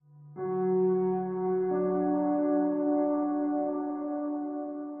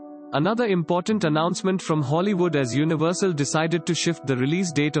Another important announcement from Hollywood as Universal decided to shift the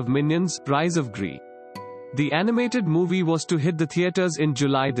release date of Minions: Rise of Gru. The animated movie was to hit the theaters in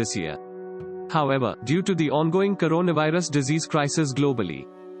July this year. However, due to the ongoing coronavirus disease crisis globally,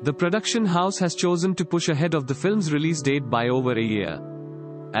 the production house has chosen to push ahead of the film's release date by over a year.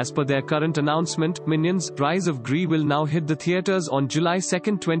 As per their current announcement, Minions: Rise of Gru will now hit the theaters on July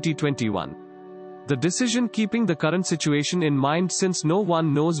 2, 2021. The decision keeping the current situation in mind, since no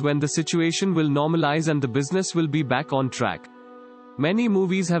one knows when the situation will normalize and the business will be back on track. Many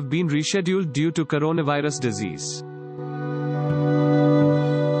movies have been rescheduled due to coronavirus disease.